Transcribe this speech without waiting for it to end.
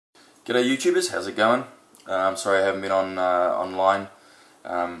G'day YouTubers, how's it going? Sorry I haven't been on online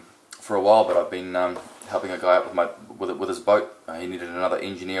for a while, but I've been helping a guy out with his boat. He needed another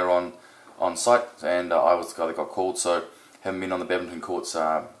engineer on site, and I was the guy that got called, so haven't been on the badminton courts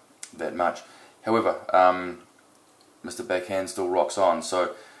that much. However, Mr. Backhand still rocks on.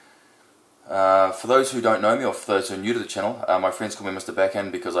 So for those who don't know me, or for those who are new to the channel, my friends call me Mr.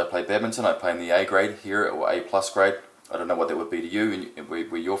 Backhand because I play badminton. I play in the A grade here, or A plus grade. I don't know what that would be to you,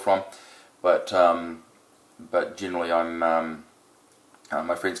 where you're from, but generally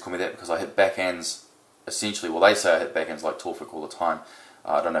my friends call me that because I hit backhands. Essentially, well, they say I hit backhands like Torfik all the time.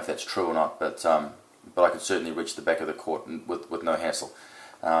 I don't know if that's true or not, but I could certainly reach the back of the court with no hassle.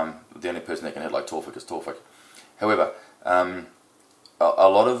 The only person that can hit like Torfik is Torfik. However, a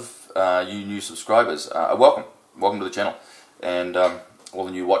lot of you new subscribers are welcome to the channel, and all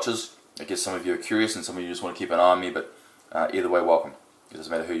the new watchers. I guess some of you are curious and some of you just want to keep an eye on me, but either way, welcome. It doesn't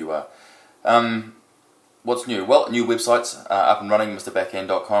matter who you are. What's new? Well, new website's up and running,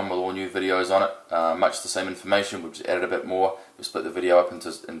 MrBackhand.com, with all new videos on it. Much the same information, we've just added a bit more. We've split the video up into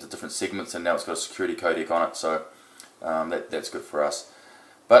different segments, and now it's got a security codec on it, so that's good for us.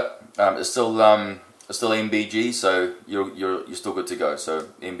 But it's still MBG, so you're still good to go. So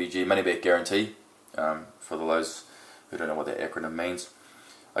MBG, money back guarantee, for those who don't know what that acronym means.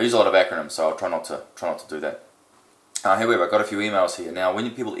 I use a lot of acronyms, so I'll try not to do that. However, I've got a few emails here. Now, when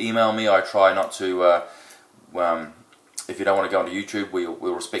people email me, I try not to. If you don't want to go onto YouTube,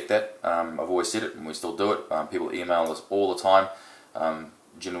 we'll respect that. I've always said it, and we still do it. People email us all the time.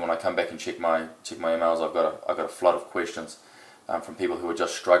 Generally, when I come back and check my emails, I've got a flood of questions from people who are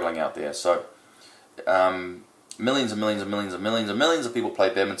just struggling out there. So, millions and millions and millions and millions and millions of people play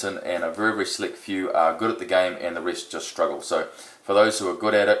badminton, and a very select few are good at the game, and the rest just struggle. So, for those who are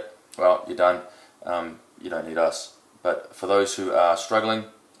good at it, well, you're done. You don't need us. But for those who are struggling,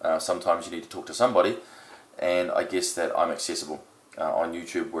 sometimes you need to talk to somebody, and I guess that I'm accessible on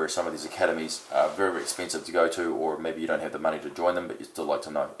YouTube, where some of these academies are very expensive to go to, or maybe you don't have the money to join them, but you'd still like to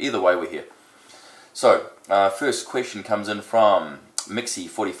know. Either way, we're here. So, first question comes in from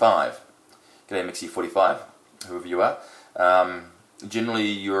Mixie45. G'day Mixie45, whoever you are. Generally,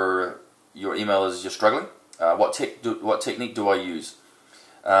 your email is you're struggling. What technique do I use?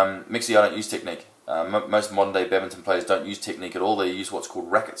 Mixie, I don't use technique. Most modern day badminton players don't use technique at all. They use what's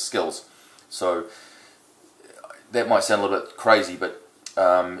called racket skills. So that might sound a little bit crazy, but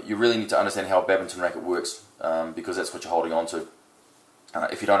you really need to understand how a badminton racket works, because that's what you're holding on to.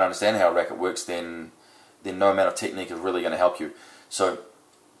 If you don't understand how a racket works, then no amount of technique is really going to help you. So,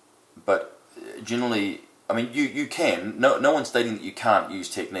 but generally, I mean, you can. No one's stating that you can't use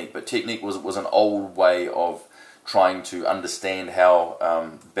technique, but technique was an old way of trying to understand how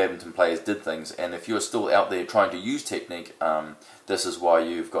badminton players did things, and if you're still out there trying to use technique, this is why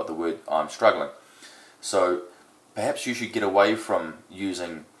you've got the word I'm struggling. So perhaps you should get away from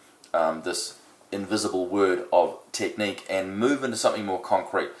using this invisible word of technique and move into something more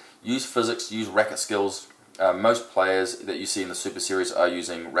concrete. Use physics, use racket skills. Most players that you see in the Super Series are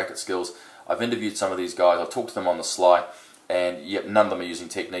using racket skills. I've interviewed some of these guys, I've talked to them on the sly, and yet none of them are using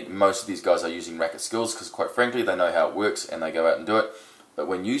technique. Most of these guys are using racket skills because, quite frankly, they know how it works and they go out and do it. But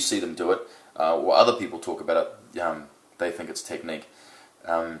when you see them do it, or other people talk about it, they think it's technique.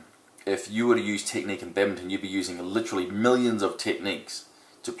 If you were to use technique in badminton, you'd be using literally millions of techniques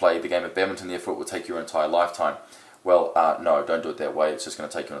to play the game of badminton, therefore it would take your entire lifetime. Well, no, don't do it that way. It's just going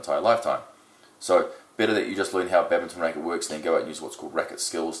to take your entire lifetime. So, better that you just learn how a badminton racket works than go out and use what's called racket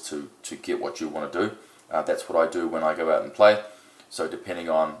skills to get what you want to do. That's what I do when I go out and play. So depending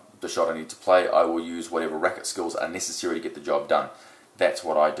on the shot I need to play, I will use whatever racket skills are necessary to get the job done. That's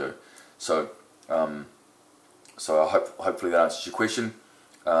what I do. So, hopefully that answers your question.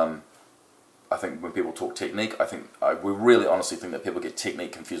 I think when people talk technique, we really honestly think that people get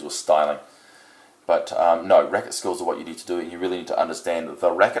technique confused with styling. But no, racket skills are what you need to do, and you really need to understand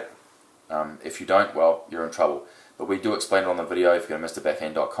the racket. If you don't, well, you're in trouble. But we do explain it on the video. If you go to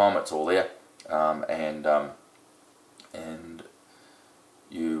MrBackhand.com, it's all there. And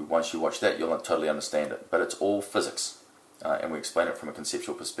once you watch that, you'll totally understand it. But it's all physics, and we explain it from a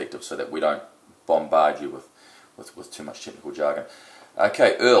conceptual perspective so that we don't bombard you with too much technical jargon.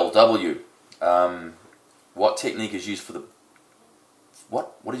 Okay, Earl W. What technique is used for the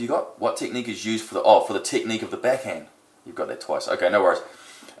what have you got? What technique is used for the technique of the backhand? You've got that twice. Okay, no worries.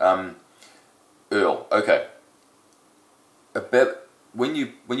 Earl. Okay. When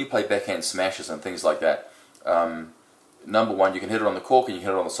you play backhand smashes and things like that, number one, you can hit it on the cork and you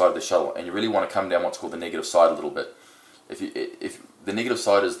hit it on the side of the shuttle, and you really want to come down what's called the negative side a little bit. If the negative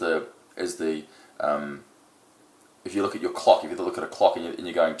side is the if you look at your clock, if you look at a clock and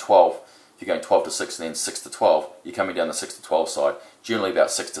you're going 12, if you're going 12 to 6 and then 6 to 12, you're coming down the 6 to 12 side, generally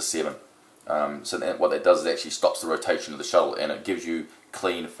about 6 to 7. So then what that does is actually stops the rotation of the shuttle, and it gives you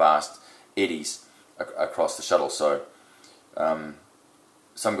clean, fast eddies across the shuttle. So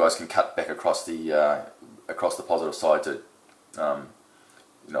some guys can cut back across the positive side to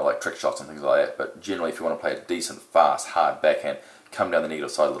you know, like trick shots and things like that. But generally, if you want to play a decent, fast, hard backhand, come down the negative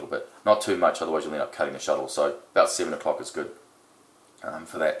side a little bit. Not too much, otherwise you'll end up cutting the shuttle. So about 7 o'clock is good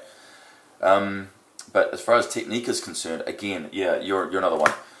for that. But as far as technique is concerned, again, yeah, you're another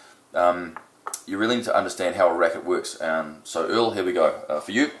one. You really need to understand how a racket works. So Earl, here we go.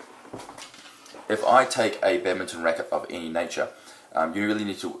 For you, if I take a badminton racket of any nature, you really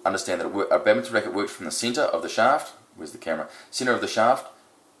need to understand that a badminton racket works from the center of the shaft. Where's the camera? Center of the shaft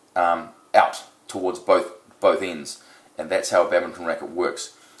out towards both ends, and that's how a badminton racket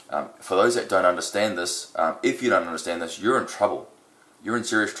works. For those that don't understand this, if you don't understand this, you're in trouble. You're in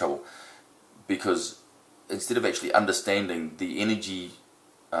serious trouble, because instead of actually understanding the energy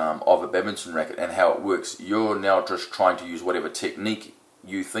of a badminton racket and how it works, you're now just trying to use whatever technique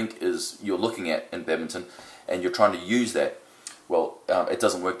you think you're looking at in badminton, and you're trying to use that. Well, it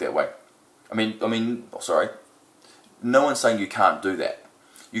doesn't work that way. Sorry, no one's saying you can't do that.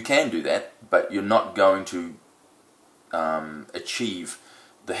 You can do that, but you're not going to achieve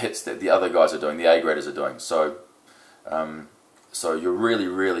the hits that the other guys are doing, the A-graders are doing. So you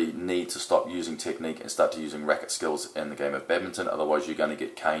really need to stop using technique and start to using racket skills in the game of badminton. Otherwise, you're going to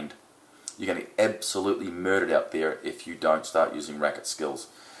get caned. You're going to get absolutely murdered out there if you don't start using racket skills.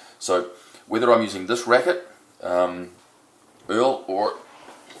 So whether I'm using this racket, Earl, or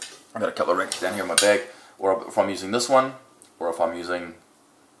I've got a couple of rackets down here in my bag, or if I'm using this one, or if I'm using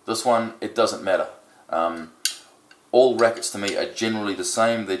this one, it doesn't matter. All rackets to me are generally the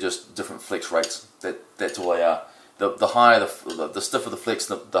same. They're just different flex rates. That's all they are. The higher, the stiffer the flex,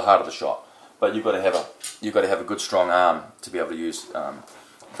 the harder the shot. But you've got to have a good strong arm to be able to use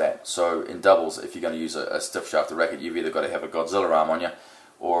that. So in doubles, if you're going to use a stiff shafted racket, you've either got to have a Godzilla arm on you,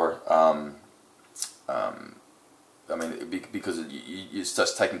 or because it's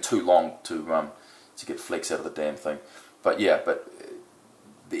just taking too long to get flex out of the damn thing. But yeah,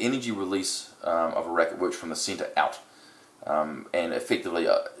 the energy release of a racket works from the center out, and effectively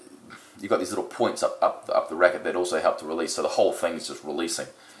you've got these little points up the racket that also help to release, so the whole thing is just releasing.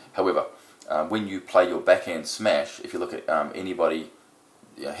 However, when you play your backhand smash, if you look at anybody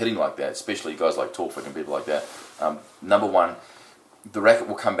hitting like that, especially guys like Torfik and people like that, number one, the racket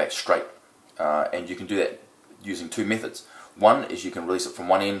will come back straight, and you can do that using two methods. One is you can release it from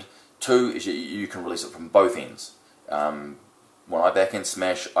one end. Two is you can release it from both ends. When I backhand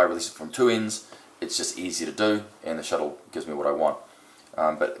smash, I release it from two ends. It's just easy to do, and the shuttle gives me what I want.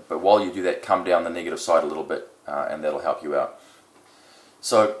 But while you do that, come down the negative side a little bit, and that'll help you out.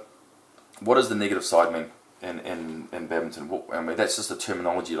 So, what does the negative side mean in badminton? That's just a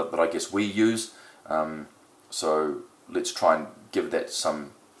terminology that I guess we use. So let's try and give that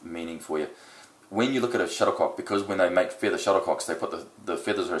some meaning for you. When you look at a shuttlecock, because when they make feather shuttlecocks, they put the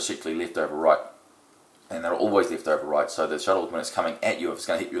feathers are essentially left over right, and they're always left over right. So the shuttle, when it's coming at you, if it's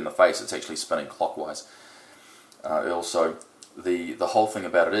going to hit you in the face, it's actually spinning clockwise. Also, the whole thing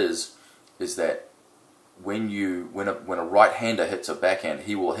about it is that when a right-hander hits a backhand,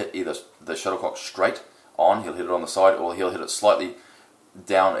 he will hit either the shuttlecock straight on, he'll hit it on the side, or he'll hit it slightly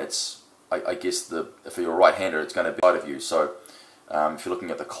down. It's if you're a right-hander, it's going to be side of you. So if you're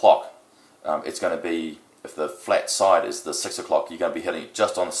looking at the clock, it's going to be, if the flat side is the 6 o'clock, you're going to be hitting it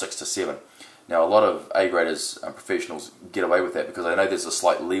just on the 6 to 7. Now, a lot of A-graders and professionals get away with that because they know there's a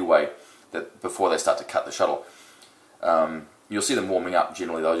slight leeway that before they start to cut the shuttle. You'll see them warming up.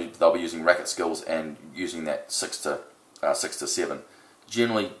 Generally, they'll be using racket skills and using that 6 to 7.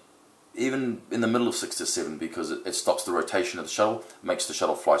 Generally, even in the middle of 6 to 7, because it stops the rotation of the shuttle, makes the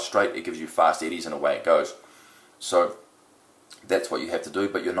shuttle fly straight. It gives you fast eddies, and away it goes. So that's what you have to do,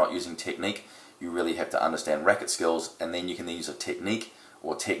 but you're not using technique. You really have to understand racket skills, and then you can use a technique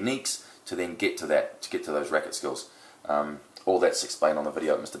or techniques to then get to those racket skills. All that's explained on the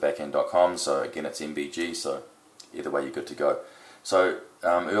video at MrBackhand.com. So again, it's MBG. So either way, you're good to go. So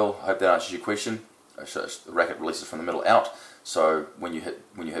Earl, I hope that answers your question. The racket releases from the middle out. So when you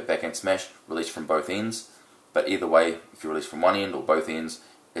hit backhand smash, release from both ends. But either way, if you release from one end or both ends,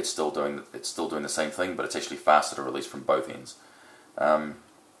 it's still doing the same thing, but it's actually faster to release from both ends. I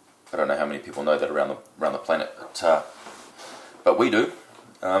don't know how many people know that around the planet, but we do,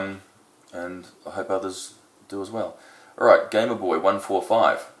 and I hope others do as well. All right, Gamer Boy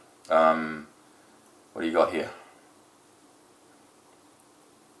 145. What do you got here?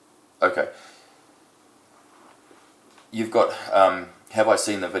 Okay. you've got, have I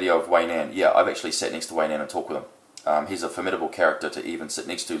seen the video of Wayne Ann? Yeah, I've actually sat next to Wayne Ann and talked with him. He's a formidable character to even sit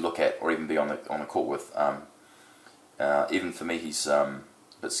next to, look at, or even be on the court with. Even for me, he's a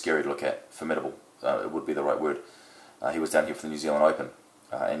bit scary to look at. Formidable, it would be the right word. He was down here for the New Zealand Open,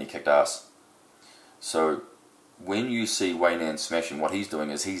 and he kicked ass. So when you see Wayne Ann smashing, what he's doing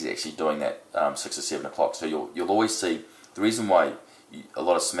is he's actually doing that 6 or 7 o'clock. So you'll always see the reason why a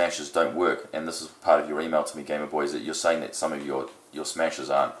lot of smashes don't work, and this is part of your email to me, Gamer Boy, is that you're saying that some of your smashes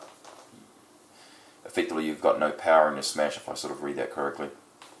aren't, effectively you've got no power in your smash, if I sort of read that correctly.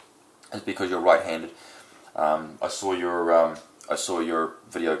 It's because you're right-handed. I saw your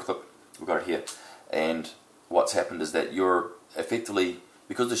video clip, we've got it here, and what's happened is that you're effectively,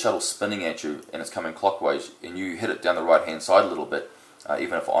 because the shuttle's spinning at you and it's coming clockwise, and you hit it down the right hand side a little bit,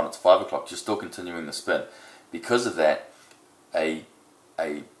 even if on it's 5 o'clock, you're still continuing the spin. Because of that, a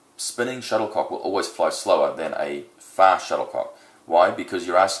spinning shuttlecock will always fly slower than a fast shuttlecock. Why? Because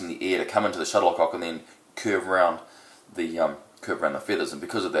you're asking the air to come into the shuttlecock and then curve around the feathers, and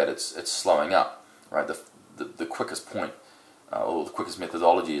because of that, it's slowing up. Right? The quickest point, or the quickest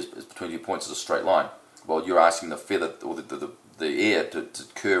methodology is between 2 points is a straight line. Well, you're asking the feather or the air to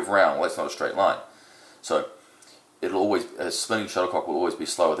curve around. Well, that's not a straight line. So a spinning shuttlecock will always be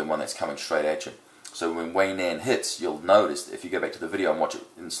slower than one that's coming straight at you. So when Wayne Ann hits, you'll notice, if you go back to the video and watch it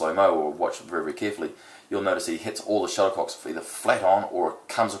in slow-mo or watch it very, very carefully, you'll notice he hits all the shuttlecocks either flat on or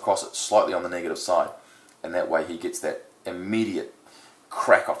comes across it slightly on the negative side. And that way he gets that immediate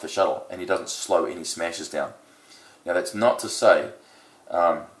crack off the shuttle and he doesn't slow any smashes down. Now that's not to say,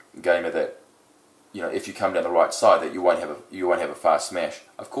 Gamer, that if you come down the right side that you won't have a fast smash.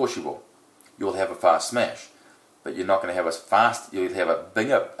 Of course you will. You'll have a fast smash. But you're not going to have as fast, you'll have a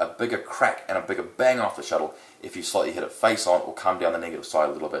bigger crack and a bigger bang off the shuttle if you slightly hit it face on or come down the negative side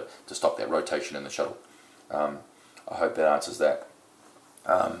a little bit to stop that rotation in the shuttle. I hope that answers that.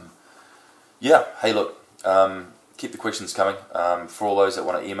 Yeah, hey look, keep the questions coming. For all those that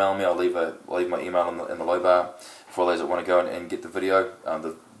want to email me, I'll leave my email in the low bar. For all those that want to go and get the video,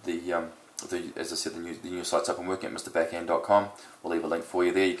 as I said, the new site's up and working at MrBackhand.com. We'll leave a link for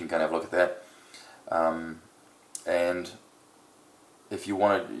you there. You can go and have a look at that. And if you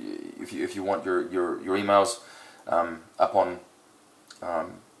want your emails up on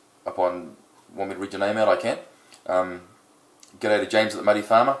want me to read your name out, I can. G'day to James at the Muddy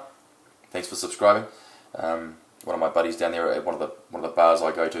Farmer. Thanks for subscribing. One of my buddies down there at one of the bars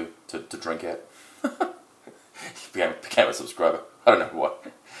I go to drink at. He became a subscriber. I don't know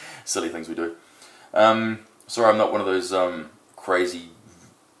what silly things we do. Sorry, I'm not one of those crazy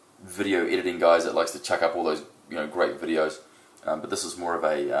video editing guys that likes to chuck up all those great videos, but this is more of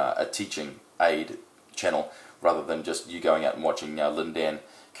a teaching aid channel rather than just you going out and watching Lin Dan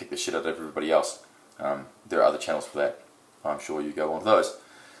kick the shit out of everybody else. There are other channels for that. I'm sure you go on those.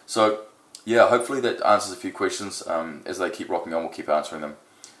 So yeah, hopefully that answers a few questions. As they keep rocking on, we'll keep answering them.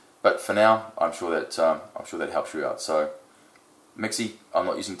 But for now, I'm sure that helps you out. So Mixie, I'm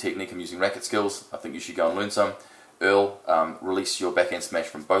not using technique, I'm using racket skills. I think you should go and learn some. Earl, release your backhand smash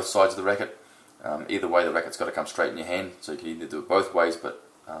from both sides of the racket. Either way, the racket's got to come straight in your hand, so you can either do it both ways, but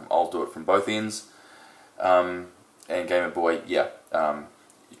I'll do it from both ends. And Gamer Boy, yeah,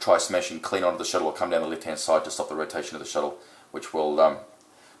 you try smashing clean onto the shuttle or come down the left-hand side to stop the rotation of the shuttle, which will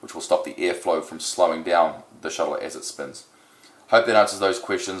stop the airflow from slowing down the shuttle as it spins. Hope that answers those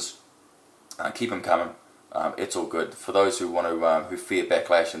questions. Keep them coming. It's all good. For those who want to, who fear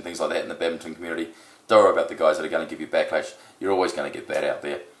backlash and things like that in the badminton community, don't worry about the guys that are going to give you backlash. You're always going to get that out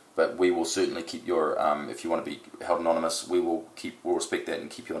there. But we will certainly keep your, if you want to be held anonymous, we'll respect that and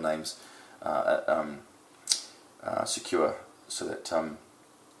keep your names secure, so that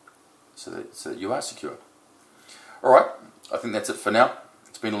you are secure. All right, I think that's it for now.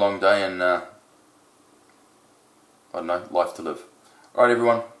 It's been a long day, and I don't know, life to live. All right,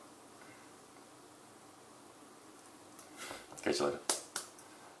 everyone. Catch you later.